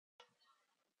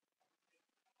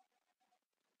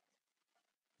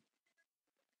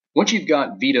Once you've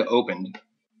got VIDA opened,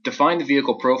 define the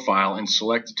vehicle profile and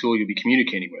select the tool you'll be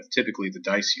communicating with, typically the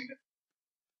DICE unit.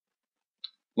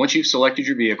 Once you've selected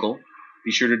your vehicle,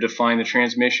 be sure to define the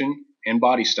transmission and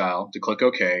body style to click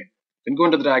OK, then go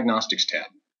into the Diagnostics tab.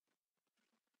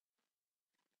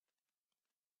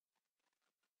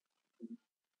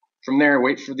 From there,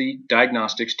 wait for the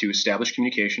Diagnostics to establish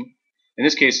communication. In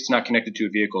this case, it's not connected to a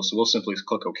vehicle, so we'll simply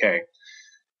click OK.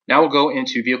 Now we'll go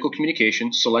into Vehicle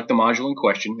Communication, select the module in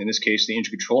question, in this case the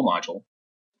engine control module.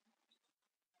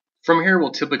 From here,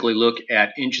 we'll typically look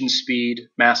at engine speed,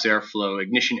 mass airflow,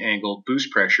 ignition angle,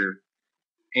 boost pressure,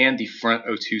 and the front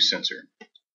O2 sensor.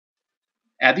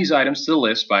 Add these items to the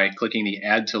list by clicking the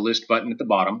Add to List button at the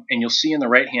bottom, and you'll see in the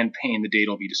right-hand pane the data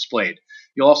will be displayed.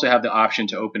 You'll also have the option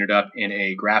to open it up in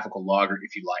a graphical logger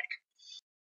if you like.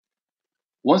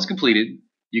 Once completed,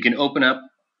 you can open up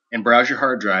and browse your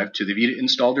hard drive to the VIDA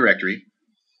install directory,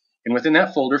 and within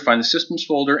that folder find the Systems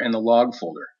folder and the Log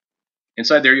folder.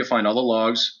 Inside there you'll find all the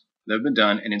logs that have been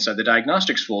done, and inside the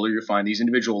Diagnostics folder you'll find these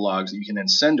individual logs that you can then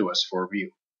send to us for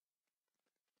review.